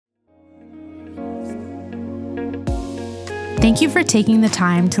Thank you for taking the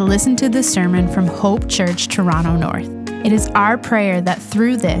time to listen to this sermon from Hope Church, Toronto North. It is our prayer that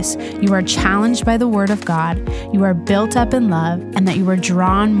through this, you are challenged by the Word of God, you are built up in love, and that you are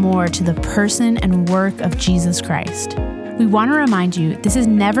drawn more to the person and work of Jesus Christ. We want to remind you, this is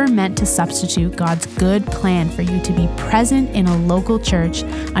never meant to substitute God's good plan for you to be present in a local church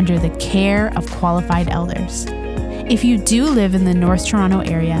under the care of qualified elders. If you do live in the North Toronto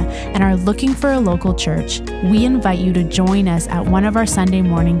area and are looking for a local church, we invite you to join us at one of our Sunday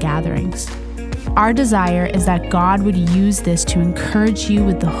morning gatherings. Our desire is that God would use this to encourage you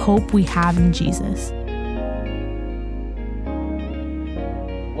with the hope we have in Jesus.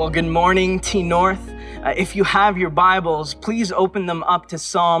 Well, good morning, T North. If you have your Bibles, please open them up to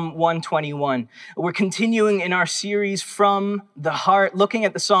Psalm 121. We're continuing in our series from the heart, looking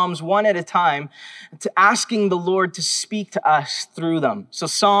at the Psalms one at a time, to asking the Lord to speak to us through them. So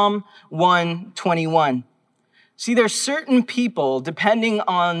Psalm 121. See, there's certain people, depending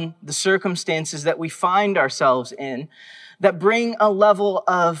on the circumstances that we find ourselves in, that bring a level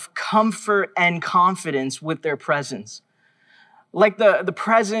of comfort and confidence with their presence. Like the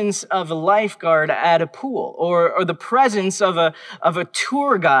presence of a lifeguard at a pool, or the presence of a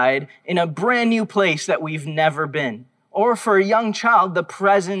tour guide in a brand new place that we've never been. Or for a young child, the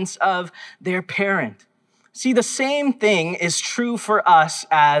presence of their parent. See, the same thing is true for us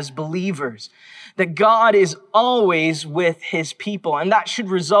as believers, that God is always with his people, and that should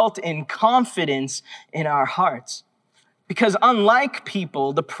result in confidence in our hearts. Because unlike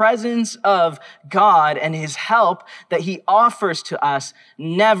people, the presence of God and his help that he offers to us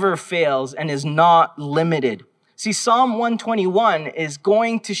never fails and is not limited. See, Psalm 121 is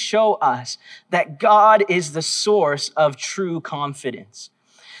going to show us that God is the source of true confidence.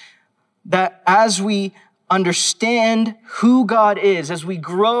 That as we understand who God is, as we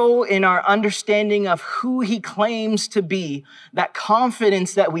grow in our understanding of who he claims to be, that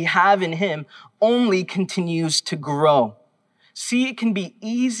confidence that we have in him only continues to grow. See, it can be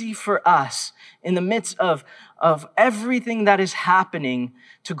easy for us in the midst of everything that is happening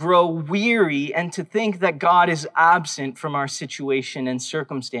to grow weary and to think that God is absent from our situation and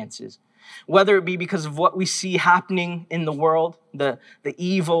circumstances. Whether it be because of what we see happening in the world, the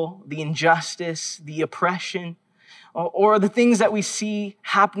evil, the injustice, the oppression, or the things that we see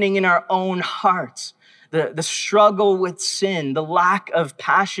happening in our own hearts, the struggle with sin, the lack of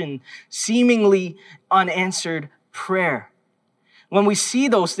passion, seemingly unanswered prayer. When we see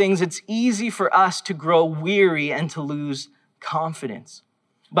those things, it's easy for us to grow weary and to lose confidence.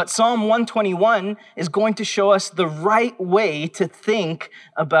 But Psalm 121 is going to show us the right way to think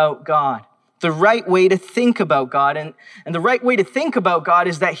about God. The right way to think about God. And the right way to think about God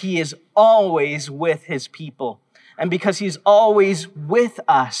is that he is always with his people. And because he's always with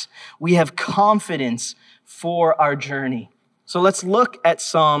us, we have confidence for our journey. So let's look at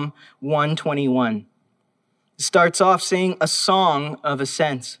Psalm 121. It starts off saying a song of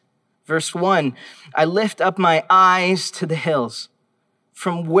ascent. Verse 1, I lift up my eyes to the hills.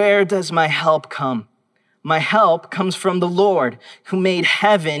 From where does my help come? My help comes from the Lord, who made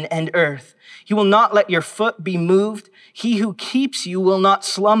heaven and earth. He will not let your foot be moved. He who keeps you will not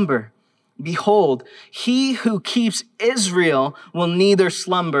slumber. Behold, he who keeps Israel will neither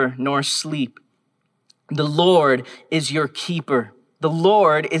slumber nor sleep. The Lord is your keeper. The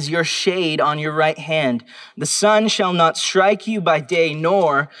Lord is your shade on your right hand. The sun shall not strike you by day,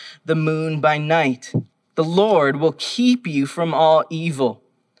 nor the moon by night. The Lord will keep you from all evil.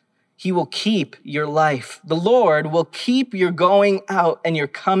 He will keep your life. The Lord will keep your going out and your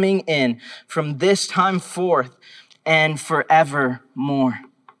coming in from this time forth and forevermore.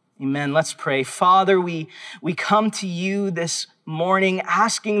 Amen. Let's pray. Father, we come to you this morning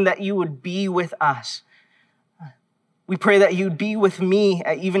asking that you would be with us. We pray that you'd be with me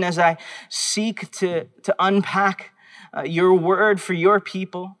even as I seek to unpack your word for your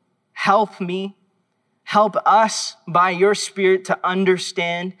people. Help me. Help us by your Spirit to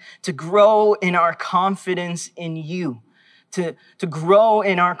understand, to grow in our confidence in you, to grow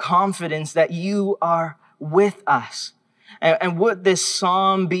in our confidence that you are with us. And would this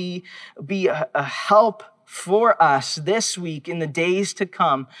psalm be a help for us this week in the days to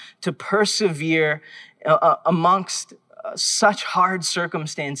come to persevere amongst such hard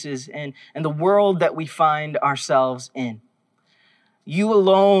circumstances and the world that we find ourselves in. You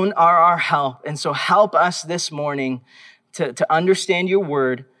alone are our help, and so help us this morning to understand your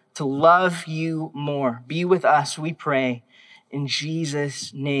word, to love you more. Be with us, we pray, in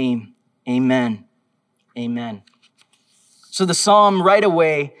Jesus' name. Amen. Amen. So the psalm right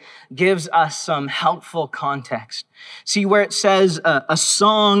away gives us some helpful context. See, where it says a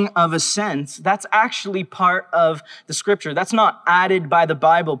song of ascents, that's actually part of the scripture. That's not added by the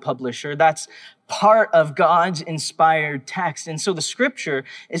Bible publisher. That's part of God's inspired text. And so the scripture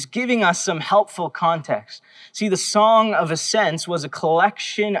is giving us some helpful context. See, the Song of Ascents was a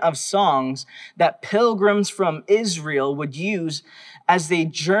collection of songs that pilgrims from Israel would use as they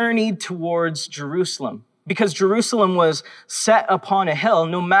journeyed towards Jerusalem. Because Jerusalem was set upon a hill,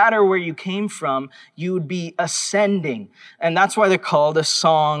 no matter where you came from, you would be ascending. And that's why they're called a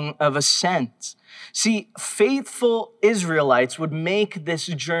Song of Ascents. See, faithful Israelites would make this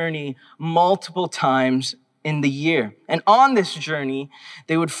journey multiple times in the year. And on this journey,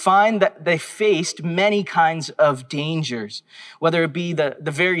 they would find that they faced many kinds of dangers, whether it be the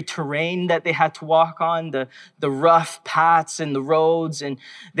very terrain that they had to walk on, the rough paths and the roads, and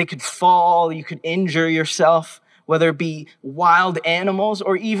they could fall, you could injure yourself, whether it be wild animals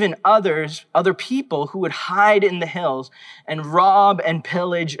or even other people who would hide in the hills and rob and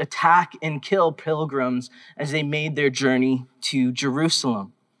pillage, attack and kill pilgrims as they made their journey to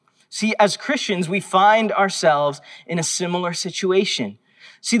Jerusalem. See, as Christians, we find ourselves in a similar situation.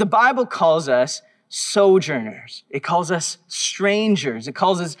 See, the Bible calls us sojourners. It calls us strangers. It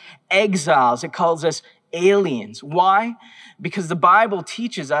calls us exiles. It calls us aliens. Why? Because the Bible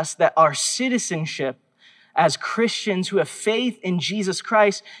teaches us that our citizenship as Christians who have faith in Jesus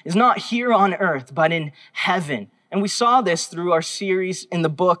Christ is not here on earth, but in heaven. And we saw this through our series in the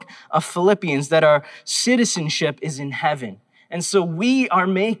book of Philippians, that our citizenship is in heaven. And so we are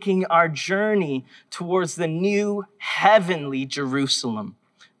making our journey towards the new heavenly Jerusalem,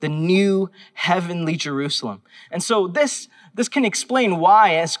 the new heavenly Jerusalem. And so this can explain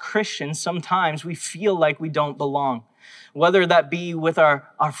why, as Christians, sometimes we feel like we don't belong, whether that be with our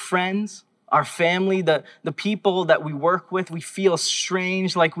friends, our family, the people that we work with. We feel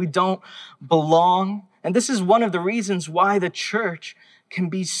strange, like we don't belong. And this is one of the reasons why the church can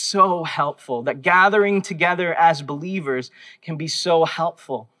be so helpful, that gathering together as believers can be so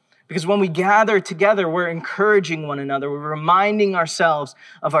helpful. Because when we gather together, we're encouraging one another. We're reminding ourselves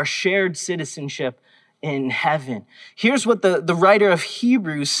of our shared citizenship in heaven. Here's what the writer of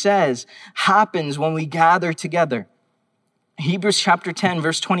Hebrews says happens when we gather together. Hebrews chapter 10,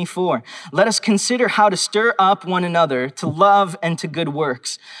 verse 24. Let us consider how to stir up one another to love and to good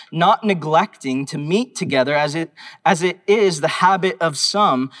works, not neglecting to meet together as it is the habit of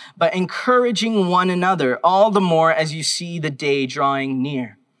some, but encouraging one another, all the more as you see the day drawing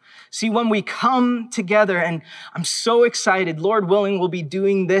near. See, when we come together, and I'm so excited, Lord willing, we'll be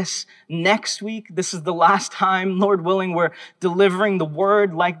doing this next week. This is the last time, Lord willing, we're delivering the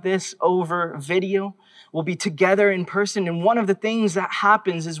word like this over video. We'll be together in person. And one of the things that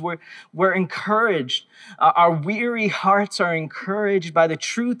happens is we're encouraged. Our weary hearts are encouraged by the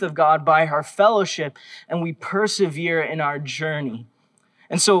truth of God, by our fellowship, and we persevere in our journey.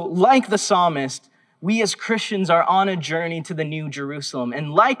 And so, like the psalmist, we as Christians are on a journey to the new Jerusalem.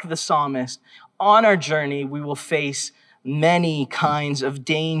 And like the psalmist, on our journey, we will face many kinds of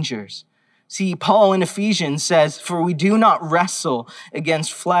dangers. See, Paul in Ephesians says, "For we do not wrestle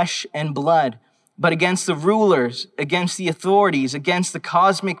against flesh and blood, but against the rulers, against the authorities, against the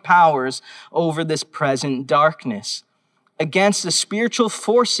cosmic powers over this present darkness, against the spiritual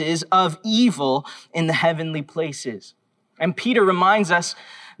forces of evil in the heavenly places." And Peter reminds us,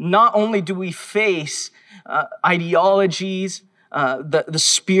 not only do we face ideologies, the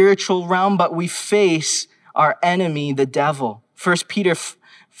spiritual realm, but we face our enemy, the devil. 1 Peter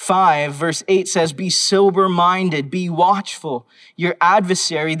 5, verse 8 says, "Be sober-minded, be watchful. Your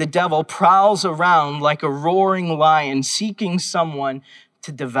adversary, the devil, prowls around like a roaring lion, seeking someone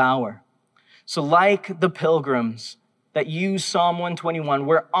to devour." So like the pilgrims that use Psalm 121,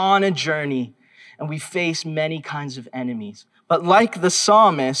 we're on a journey and we face many kinds of enemies. But like the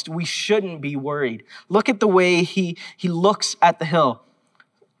psalmist, we shouldn't be worried. Look at the way he looks at the hill.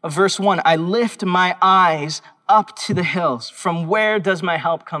 Verse 1, "I lift my eyes up to the hills. From where does my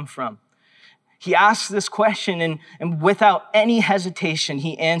help come from?" He asks this question and without any hesitation,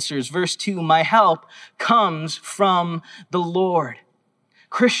 he answers. Verse 2, "My help comes from the Lord."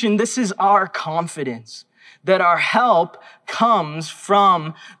 Christian, this is our confidence, that our help comes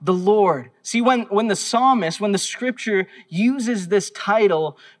from the Lord. See, when the psalmist, when the scripture uses this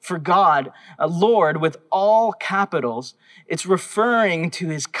title for God, Lord, with all capitals, it's referring to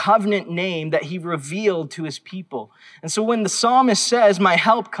his covenant name that he revealed to his people. And so when the psalmist says, "My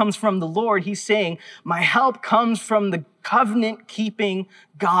help comes from the Lord," he's saying, my help comes from the covenant-keeping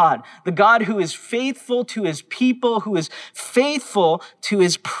God, the God who is faithful to his people, who is faithful to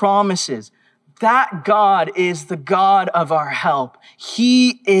his promises. That God is the God of our help.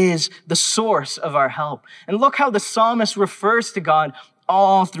 He is the source of our help. And look how the psalmist refers to God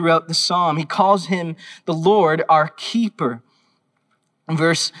all throughout the psalm. He calls him the Lord, our keeper.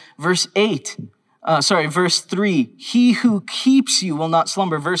 Verse 3, he who keeps you will not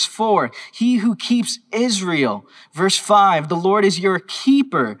slumber. Verse 4, he who keeps Israel. Verse 5, the Lord is your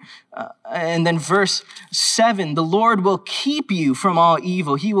keeper. And then verse 7, the Lord will keep you from all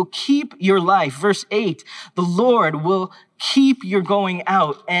evil. He will keep your life. Verse 8, the Lord will keep your going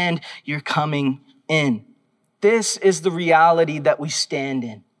out and your coming in. This is the reality that we stand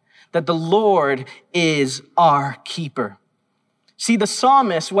in, that the Lord is our keeper. See, the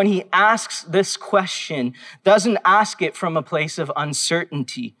psalmist, when he asks this question, doesn't ask it from a place of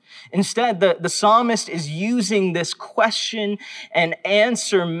uncertainty. Instead, the psalmist is using this question and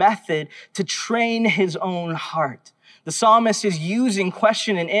answer method to train his own heart. The psalmist is using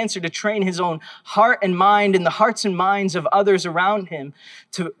question and answer to train his own heart and mind and the hearts and minds of others around him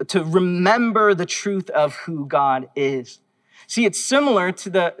to remember the truth of who God is. See, it's similar to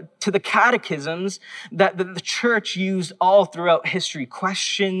the catechisms that the church used all throughout history,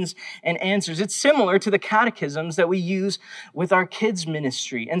 questions and answers. It's similar to the catechisms that we use with our kids'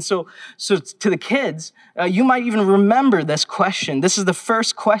 ministry. And so to the kids, you might even remember this question. This is the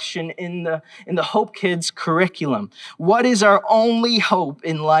first question in the Hope Kids curriculum. What is our only hope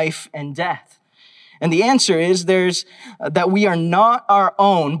in life and death? And the answer is that we are not our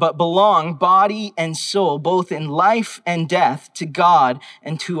own, but belong body and soul, both in life and death, to God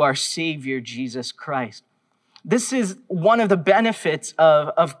and to our Savior, Jesus Christ. This is one of the benefits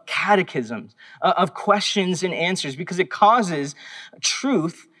of catechisms, of questions and answers, because it causes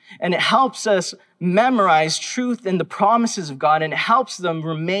truth and it helps us memorize truth and the promises of God, and it helps them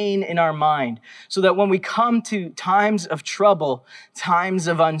remain in our mind so that when we come to times of trouble, times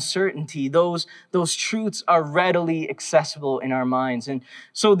of uncertainty, those truths are readily accessible in our minds. And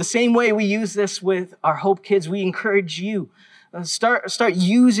so the same way we use this with our Hope Kids, we encourage you, start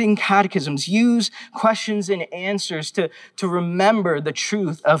using catechisms, use questions and answers to remember the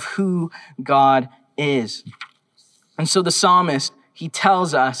truth of who God is. And so the psalmist, he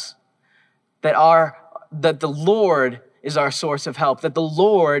tells us that the Lord is our source of help, that the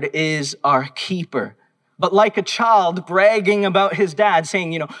Lord is our keeper. But like a child bragging about his dad,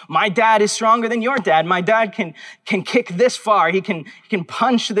 saying, my dad is stronger than your dad. My dad can kick this far. He can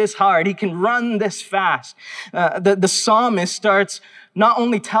punch this hard. He can run this fast. The psalmist not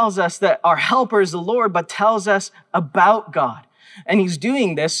only tells us that our helper is the Lord, but tells us about God. And he's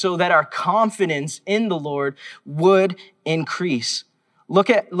doing this so that our confidence in the Lord would increase. Look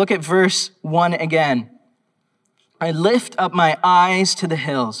at verse 1 again. I lift up my eyes to the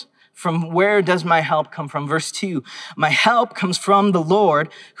hills. From where does my help come from? Verse 2, my help comes from the Lord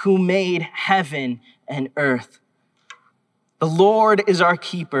who made heaven and earth. The Lord is our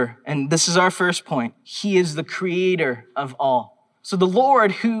keeper, and this is our first point. He is the creator of all. So the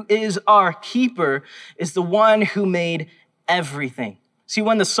Lord who is our keeper is the one who made everything. See,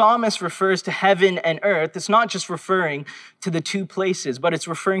 when the psalmist refers to heaven and earth, it's not just referring to the two places, but it's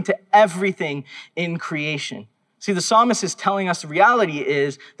referring to everything in creation. See, the psalmist is telling us the reality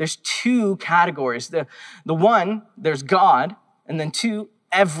is there's two categories. The one, there's God, and then two,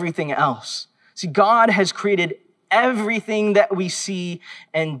 everything else. See, God has created everything that we see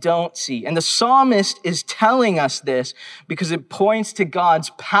and don't see. And the psalmist is telling us this because it points to God's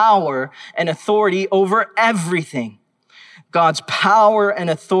power and authority over everything. God's power and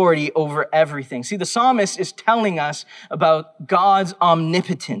authority over everything. See, the psalmist is telling us about God's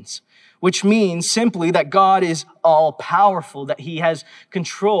omnipotence, which means simply that God is all-powerful, that he has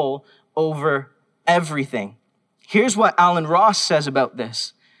control over everything. Here's what Alan Ross says about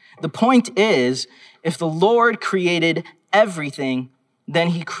this. The point is, if the Lord created everything, then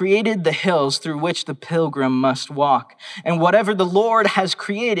he created the hills through which the pilgrim must walk. And whatever the Lord has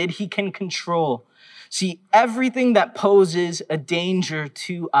created, he can control. See, everything that poses a danger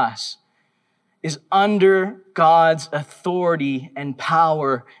to us is under God's authority and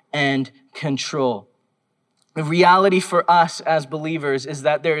power and control. The reality for us as believers is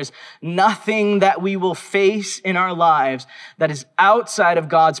that there is nothing that we will face in our lives that is outside of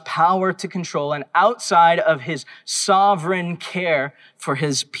God's power to control and outside of his sovereign care for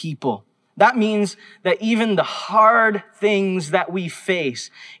his people. That means that even the hard things that we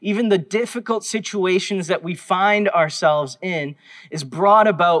face, even the difficult situations that we find ourselves in, is brought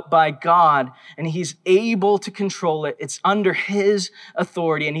about by God, and he's able to control it. It's under his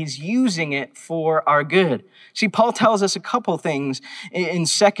authority, and he's using it for our good. See, Paul tells us a couple things in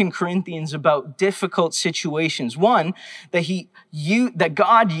 2 Corinthians about difficult situations. One, that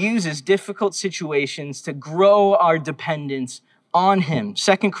God uses difficult situations to grow our dependence on him.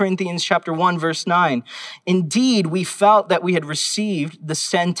 2 Corinthians chapter 1, verse 9. Indeed, we felt that we had received the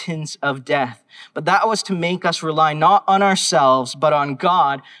sentence of death, but that was to make us rely not on ourselves, but on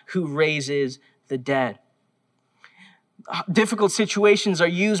God who raises the dead. Difficult situations are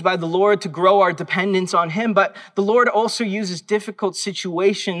used by the Lord to grow our dependence on him, but the Lord also uses difficult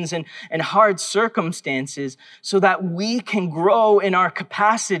situations and hard circumstances so that we can grow in our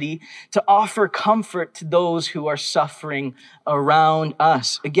capacity to offer comfort to those who are suffering around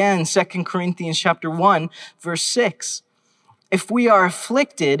us. Again, 2 Corinthians chapter 1, verse 6. If we are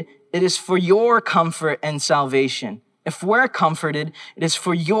afflicted, it is for your comfort and salvation. If we're comforted, it is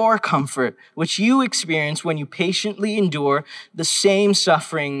for your comfort, which you experience when you patiently endure the same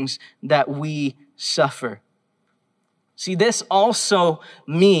sufferings that we suffer. See, this also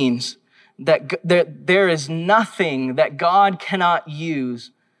means that there is nothing that God cannot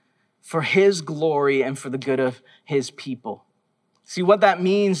use for his glory and for the good of his people. See, what that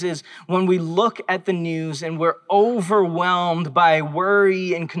means is when we look at the news and we're overwhelmed by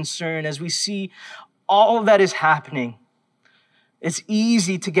worry and concern as we see all that is happening, it's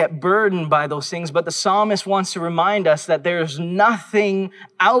easy to get burdened by those things, but the psalmist wants to remind us that there's nothing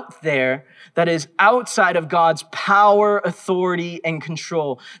out there that is outside of God's power, authority, and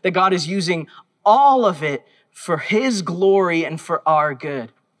control, that God is using all of it for his glory and for our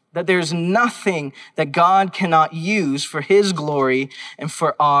good, that there's nothing that God cannot use for his glory and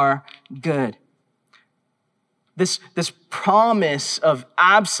for our good. This promise of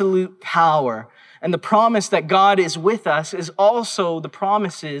absolute power and the promise that God is with us is also the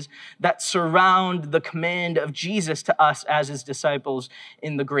promises that surround the command of Jesus to us as his disciples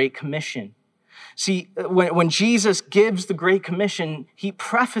in the Great Commission. See, when Jesus gives the Great Commission, he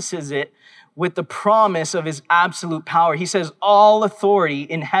prefaces it with the promise of his absolute power. He says, all authority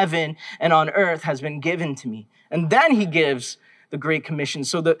in heaven and on earth has been given to me. And then he gives the Great Commission.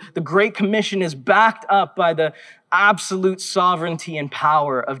 So the Great Commission is backed up by the absolute sovereignty and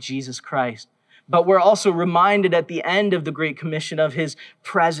power of Jesus Christ. But we're also reminded at the end of the Great Commission of his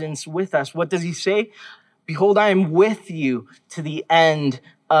presence with us. What does he say? Behold, I am with you to the end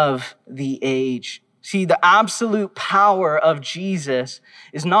of the age. See, the absolute power of Jesus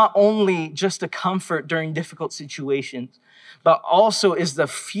is not only just a comfort during difficult situations, but also is the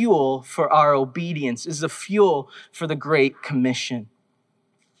fuel for our obedience, is the fuel for the Great Commission.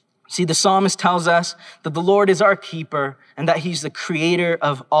 See, the psalmist tells us that the Lord is our keeper and that he's the creator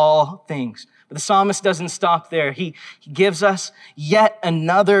of all things. But the psalmist doesn't stop there. He gives us yet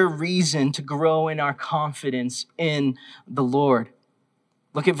another reason to grow in our confidence in the Lord.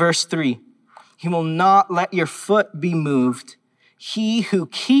 Look at verse 3. He will not let your foot be moved. He who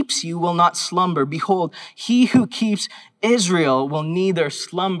keeps you will not slumber. Behold, he who keeps Israel will neither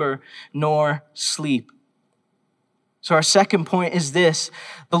slumber nor sleep. So our second point is this: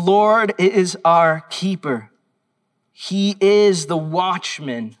 the Lord is our keeper. He is the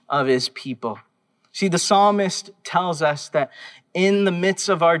watchman of his people. See, the psalmist tells us that in the midst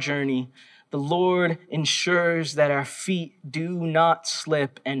of our journey, the Lord ensures that our feet do not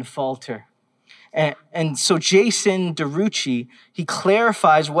slip and falter. And so Jason DeRucci, he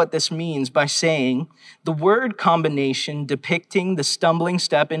clarifies what this means by saying the word combination depicting the stumbling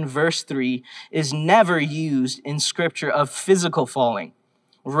step in verse 3 is never used in scripture of physical falling.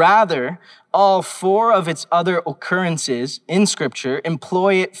 Rather, all four of its other occurrences in scripture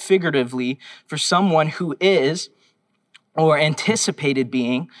employ it figuratively for someone who is, or anticipated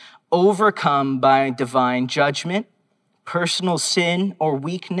being, overcome by divine judgment, personal sin or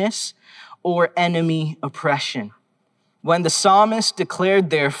weakness, or enemy oppression. When the psalmist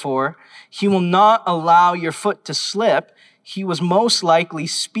declared, therefore, he will not allow your foot to slip, he was most likely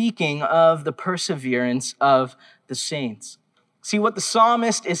speaking of the perseverance of the saints. See, what the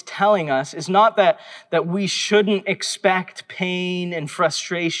psalmist is telling us is not that we shouldn't expect pain and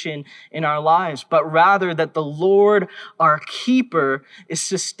frustration in our lives, but rather that the Lord, our keeper, is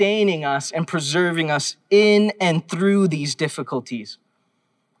sustaining us and preserving us in and through these difficulties.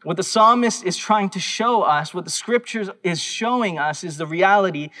 What the psalmist is trying to show us, what the scriptures is showing us, is the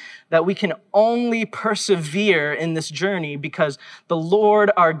reality that we can only persevere in this journey because the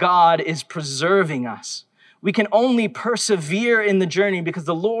Lord our God is preserving us. We can only persevere in the journey because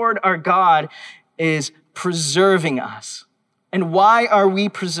the Lord our God is preserving us. And why are we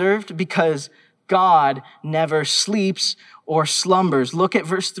preserved? Because God never sleeps or slumbers. Look at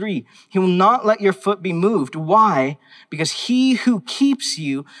verse 3. He will not let your foot be moved. Why? Because he who keeps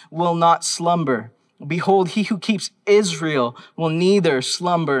you will not slumber. Behold, he who keeps Israel will neither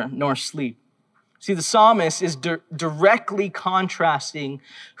slumber nor sleep. See, the psalmist is directly contrasting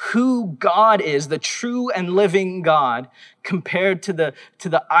who God is, the true and living God, compared to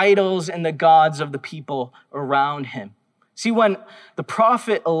the idols and the gods of the people around him. See, when the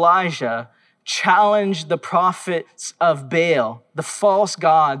prophet Elijah challenged the prophets of Baal, the false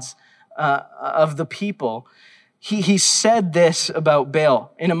gods of the people, he said this about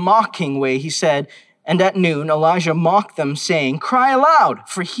Baal. In a mocking way, he said, and at noon, Elijah mocked them, saying, cry aloud,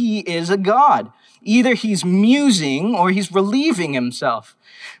 for he is a god. Either he's musing or he's relieving himself,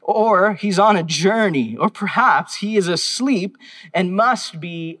 or he's on a journey, or perhaps he is asleep and must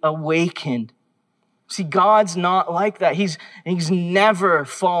be awakened. See, God's not like that. He's never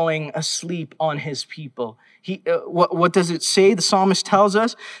falling asleep on his people. What does it say? The psalmist tells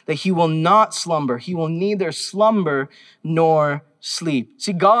us that he will not slumber. He will neither slumber nor sleep.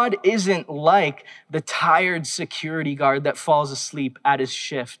 See, God isn't like the tired security guard that falls asleep at his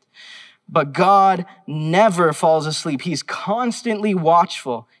shift. But God never falls asleep. He's constantly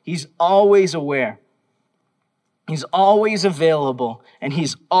watchful. He's always aware. He's always available, and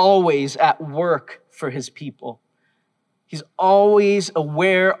he's always at work for his people. He's always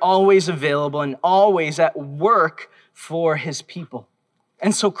aware, always available, and always at work for his people.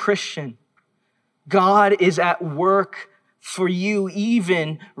 And so, Christian, God is at work for you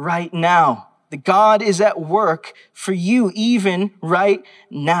even right now. That God is at work for you even right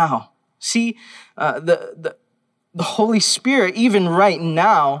now. See, the Holy Spirit, even right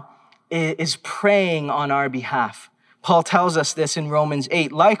now, is praying on our behalf. Paul tells us this in Romans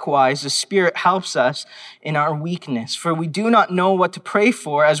 8. Likewise, the Spirit helps us in our weakness, for we do not know what to pray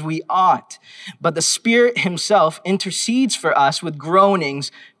for as we ought, but the Spirit himself intercedes for us with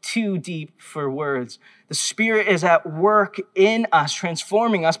groanings too deep for words. The Spirit is at work in us,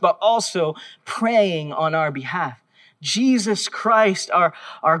 transforming us, but also praying on our behalf. Jesus Christ,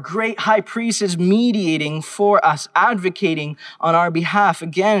 our great high priest, is mediating for us, advocating on our behalf.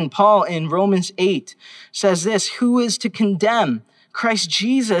 Again, Paul in Romans 8 says this, who is to condemn? Christ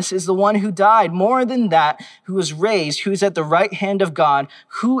Jesus is the one who died. More than that, who was raised, who is at the right hand of God,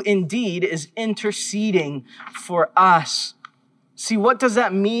 who indeed is interceding for us. See, what does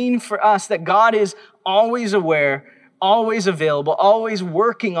that mean for us? That God is always aware, always available, always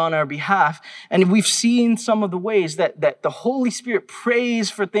working on our behalf. And we've seen some of the ways that the Holy Spirit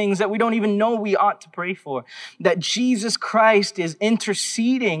prays for things that we don't even know we ought to pray for. That Jesus Christ is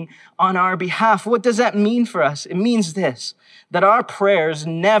interceding on our behalf. What does that mean for us? It means this, that our prayers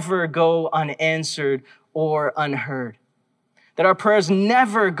never go unanswered or unheard. That our prayers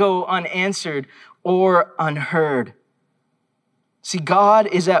never go unanswered or unheard. See, God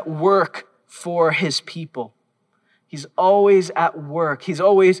is at work for his people. He's always at work. He's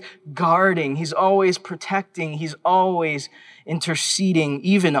always guarding. He's always protecting. He's always interceding,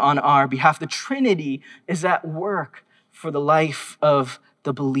 even on our behalf. The Trinity is at work for the life of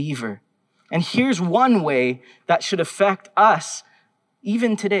the believer. And here's one way that should affect us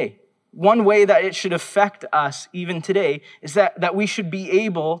even today. One way that it should affect us even today is that we should be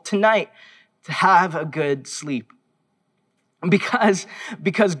able tonight to have a good sleep.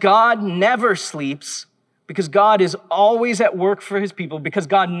 Because God never sleeps, because God is always at work for his people, because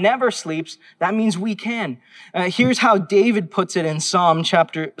God never sleeps, that means we can. Here's how David puts it in Psalm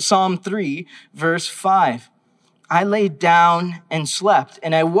 3, verse 5. I lay down and slept,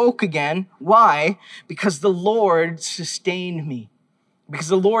 and I woke again. Why? Because the Lord sustained me. Because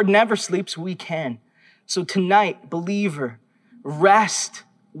the Lord never sleeps, we can. So tonight, believer, rest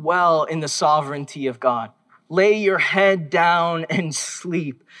well in the sovereignty of God. Lay your head down and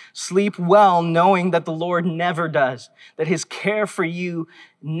sleep. Sleep well, knowing that the Lord never does, that his care for you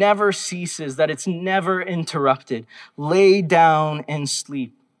never ceases, that it's never interrupted. Lay down and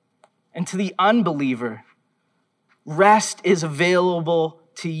sleep. And to the unbeliever, rest is available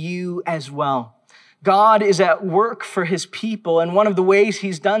to you as well. God is at work for his people, and one of the ways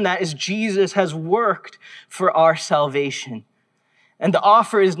he's done that is Jesus has worked for our salvation. And the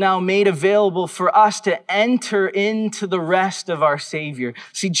offer is now made available for us to enter into the rest of our Savior.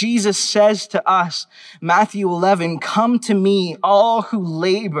 See, Jesus says to us, Matthew 11, come to me, all who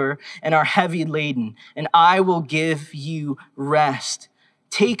labor and are heavy laden, and I will give you rest.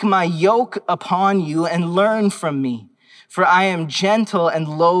 Take my yoke upon you and learn from me, For I am gentle and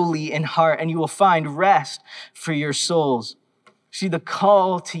lowly in heart, and you will find rest for your souls. See, the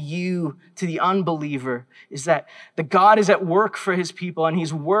call to you, to the unbeliever, is that the God is at work for his people, and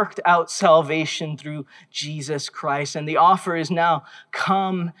he's worked out salvation through Jesus Christ. And the offer is now,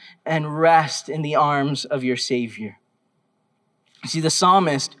 come and rest in the arms of your Savior. See, the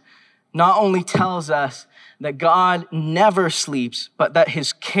psalmist not only tells us that God never sleeps, but that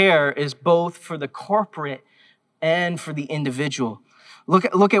his care is both for the corporate and for the individual.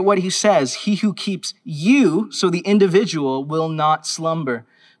 Look at what he says. He who keeps you, so the individual, will not slumber.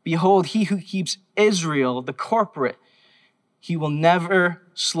 Behold, he who keeps Israel, the corporate, he will never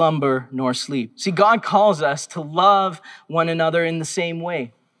slumber nor sleep. See, God calls us to love one another in the same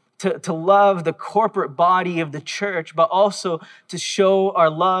way, to love the corporate body of the church, but also to show our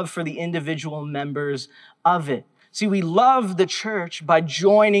love for the individual members of it. See, we love the church by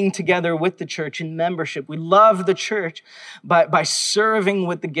joining together with the church in membership. We love the church by serving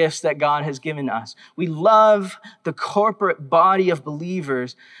with the gifts that God has given us. We love the corporate body of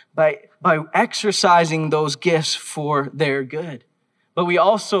believers by exercising those gifts for their good. But we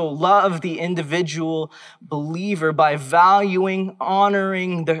also love the individual believer by valuing,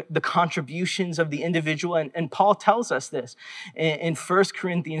 honoring the contributions of the individual. And Paul tells us this in 1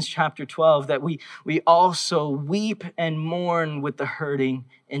 Corinthians chapter 12, that we also weep and mourn with the hurting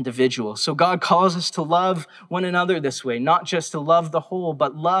individual. So God calls us to love one another this way, not just to love the whole,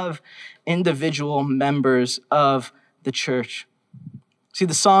 but love individual members of the church. See,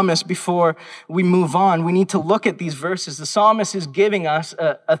 the psalmist, before we move on, we need to look at these verses. The psalmist is giving us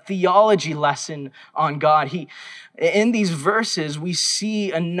a theology lesson on God. In these verses, we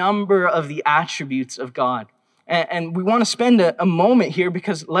see a number of the attributes of God. And we want to spend a moment here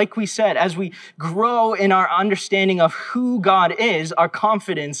because, like we said, as we grow in our understanding of who God is, our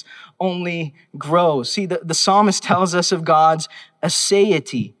confidence only grows. See, the psalmist tells us of God's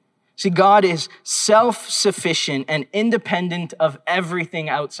aseity. See, God is self-sufficient and independent of everything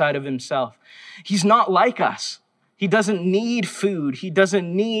outside of himself. He's not like us. He doesn't need food. He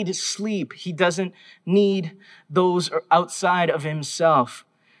doesn't need sleep. He doesn't need those outside of himself.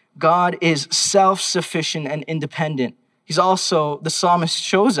 God is self-sufficient and independent. He's also, the psalmist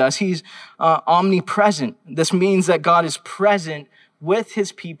shows us, he's omnipresent. This means that God is present with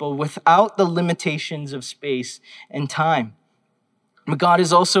his people without the limitations of space and time. But God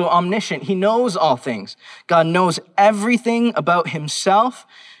is also omniscient. He knows all things. God knows everything about himself,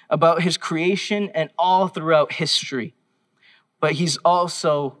 about his creation, and all throughout history. But he's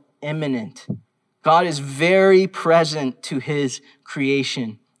also immanent. God is very present to his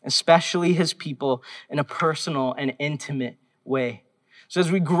creation, especially his people, in a personal and intimate way. So as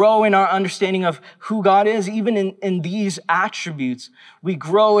we grow in our understanding of who God is, even in these attributes, we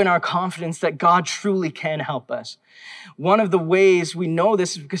grow in our confidence that God truly can help us. One of the ways we know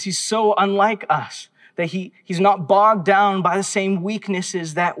this is because he's so unlike us, that he's not bogged down by the same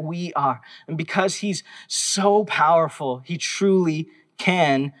weaknesses that we are. And because he's so powerful, he truly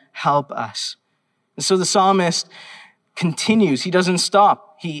can help us. And so the psalmist continues. He doesn't stop.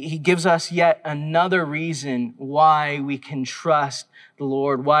 He gives us yet another reason why we can trust the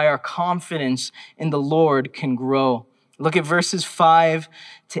Lord, why our confidence in the Lord can grow. Look at verses 5-8.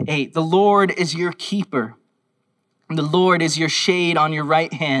 The Lord is your keeper. The Lord is your shade on your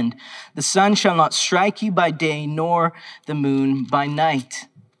right hand. The sun shall not strike you by day, nor the moon by night.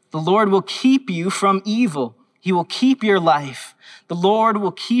 The Lord will keep you from evil. He will keep your life. The Lord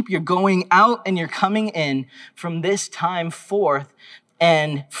will keep your going out and your coming in from this time forth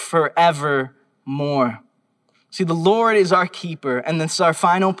and forevermore. See, the Lord is our keeper, and this is our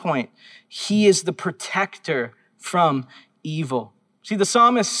final point. He is the protector from evil. See, the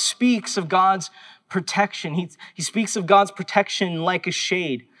psalmist speaks of God's protection. He speaks of God's protection like a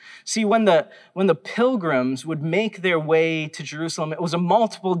shade. See, when the pilgrims would make their way to Jerusalem, it was a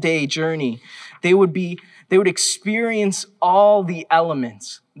multiple day journey. They would experience all the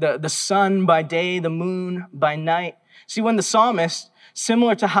elements, the sun by day, the moon by night. See, when the psalmist,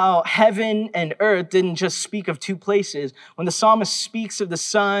 similar to how heaven and earth didn't just speak of two places, when the psalmist speaks of the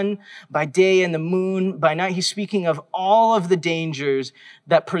sun by day and the moon by night, he's speaking of all of the dangers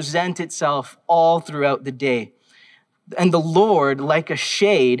that present itself all throughout the day. And the Lord, like a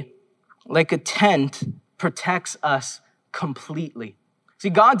shade, like a tent, protects us completely. See,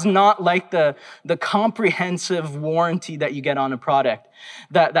 God's not like the comprehensive warranty that you get on a product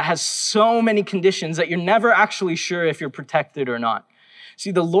that has so many conditions that you're never actually sure if you're protected or not. See,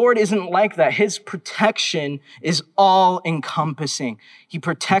 the Lord isn't like that. His protection is all encompassing. He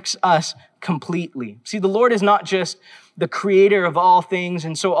protects us completely. See, the Lord is not just the creator of all things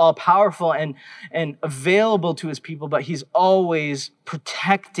and so all powerful and available to his people, but he's always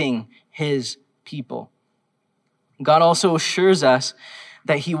protecting his people. God also assures us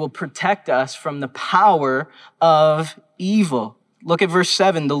that he will protect us from the power of evil. Look at verse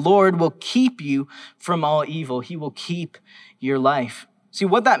 7. The Lord will keep you from all evil. He will keep your life. See,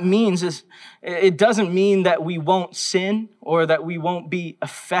 what that means is it doesn't mean that we won't sin or that we won't be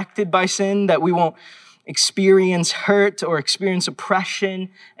affected by sin, that we won't experience hurt or experience oppression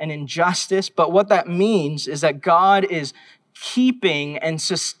and injustice. But what that means is that God is keeping and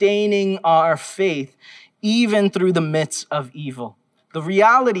sustaining our faith even through the midst of evil. The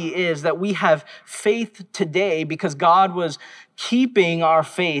reality is that we have faith today because God was keeping our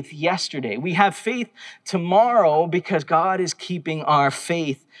faith yesterday. We have faith tomorrow because God is keeping our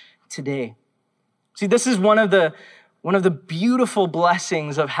faith today. See, this is one of the beautiful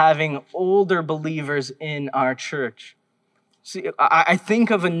blessings of having older believers in our church. See, I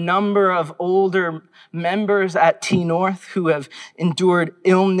think of a number of older members at T North who have endured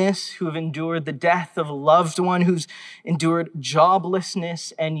illness, who have endured the death of a loved one, who's endured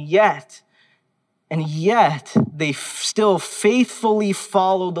joblessness, and yet they still faithfully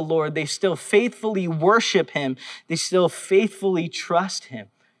follow the Lord. They still faithfully worship him. They still faithfully trust him.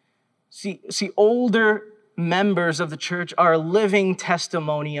 See, older members of the church are a living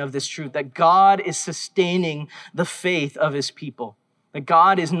testimony of this truth, that God is sustaining the faith of his people, that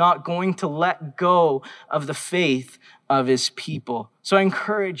God is not going to let go of the faith of his people. So I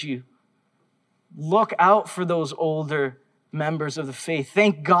encourage you, look out for those older members of the faith.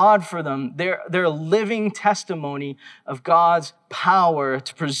 Thank God for them. They're a living testimony of God's power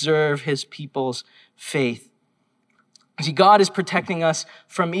to preserve his people's faith. See, God is protecting us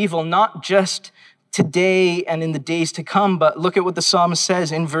from evil, not just today and in the days to come, but look at what the psalmist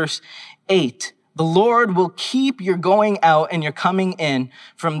says in verse 8. The Lord will keep your going out and your coming in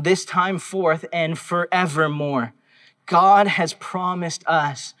from this time forth and forevermore. God has promised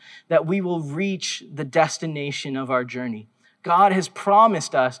us that we will reach the destination of our journey. God has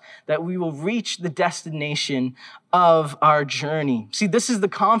promised us that we will reach the destination of our journey. See, this is the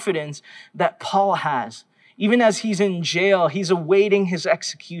confidence that Paul has. Even as he's in jail, he's awaiting his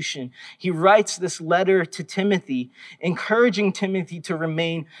execution. He writes this letter to Timothy, encouraging Timothy to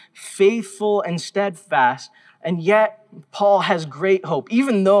remain faithful and steadfast. And yet, Paul has great hope,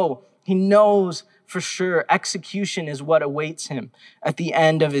 even though he knows for sure execution is what awaits him at the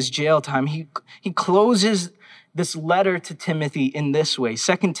end of his jail time. He closes this letter to Timothy in this way,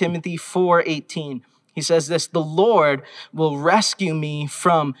 2 Timothy 4:18. He says this, the Lord will rescue me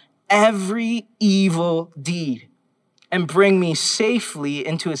from every evil deed and bring me safely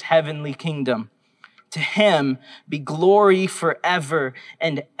into his heavenly kingdom. To him be glory forever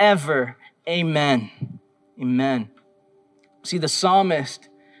and ever. Amen. Amen. See, the psalmist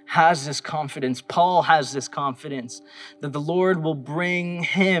has this confidence. Paul has this confidence that the Lord will bring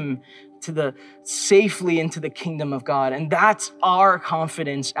him safely into the kingdom of God. And that's our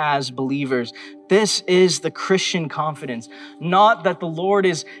confidence as believers. This is the Christian confidence. Not that the Lord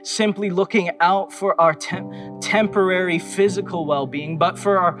is simply looking out for our temporary physical well-being, but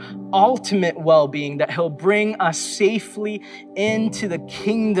for our ultimate well-being, that he'll bring us safely into the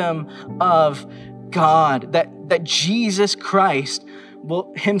kingdom of God, that Jesus Christ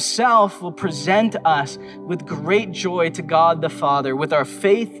himself will present us with great joy to God the Father, with our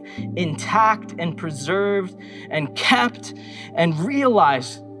faith intact and preserved and kept, and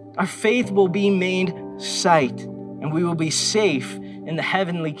realize our faith will be made sight and we will be safe in the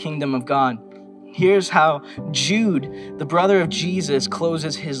heavenly kingdom of God. Here's how Jude, the brother of Jesus,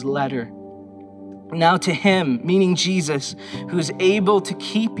 closes his letter. Now to him, meaning Jesus, who is able to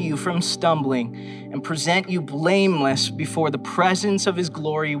keep you from stumbling and present you blameless before the presence of his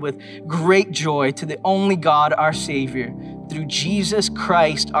glory with great joy, to the only God, our Savior, through Jesus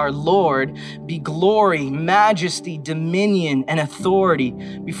Christ, our Lord, be glory, majesty, dominion, and authority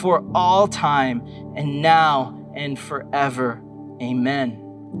before all time and now and forever. Amen.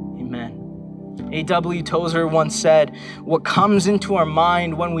 Amen. A.W. Tozer once said, what comes into our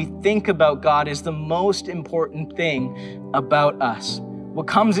mind when we think about God is the most important thing about us. What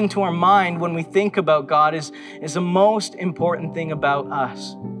comes into our mind when we think about God is the most important thing about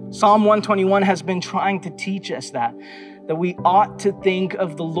us. Psalm 121 has been trying to teach us that we ought to think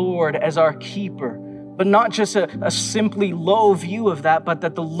of the Lord as our keeper, but not just a simply low view of that, but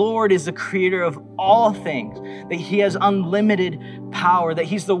that the Lord is the creator of all things, that he has unlimited power, that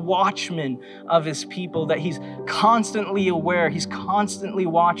he's the watchman of his people, that he's constantly aware, he's constantly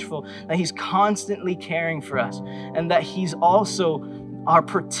watchful, that he's constantly caring for us, and that he's also our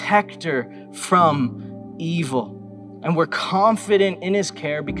protector from evil. And we're confident in his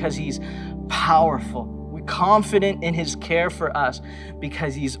care because he's powerful. We're confident in his care for us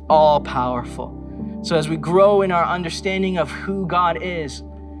because he's all powerful. So as we grow in our understanding of who God is,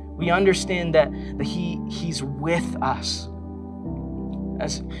 we understand that he's with us.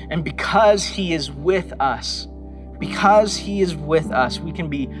 And because he is with us, we can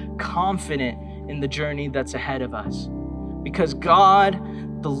be confident in the journey that's ahead of us. Because God,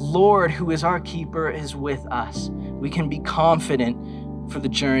 the Lord, who is our keeper, is with us. We can be confident for the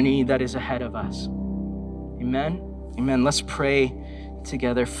journey that is ahead of us. Amen? Amen. Let's pray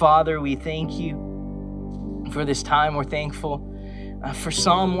together. Father, we thank you for this time. We're thankful for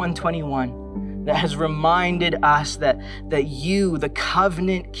Psalm 121 that has reminded us that you, the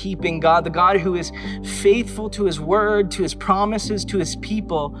covenant-keeping God, the God who is faithful to his word, to his promises, to his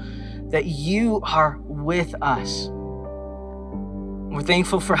people, that you are with us. We're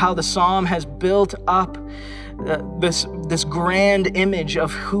thankful for how the psalm has built up this grand image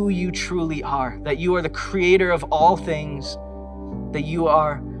of who you truly are, that you are the creator of all things, that you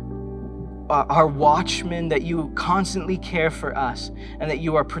are our watchman, that you constantly care for us, and that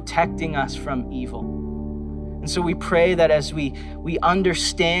you are protecting us from evil. And so we pray that as we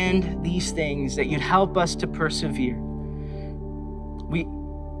understand these things, that you'd help us to persevere.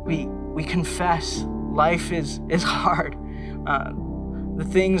 We confess life is hard. The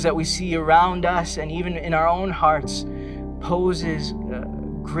things that we see around us and even in our own hearts poses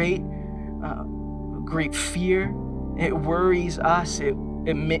great fear. It worries us. It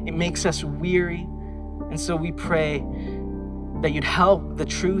makes us weary. And so we pray that you'd help the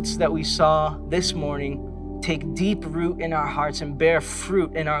truths that we saw this morning take deep root in our hearts and bear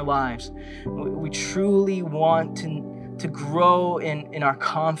fruit in our lives. We truly want to grow in our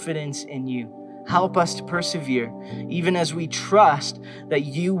confidence in you. Help us to persevere, even as we trust that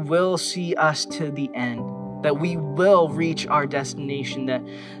you will see us to the end, that we will reach our destination, that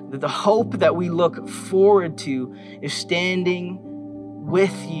the hope that we look forward to is standing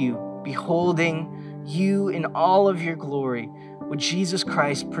with you, beholding you in all of your glory, with Jesus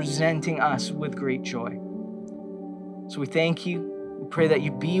Christ presenting us with great joy. So we thank you. We pray that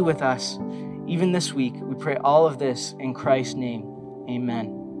you be with us even this week. We pray all of this in Christ's name.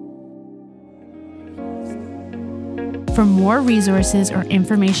 Amen. For more resources or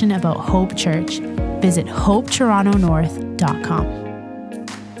information about Hope Church, visit hopetorontonorth.com.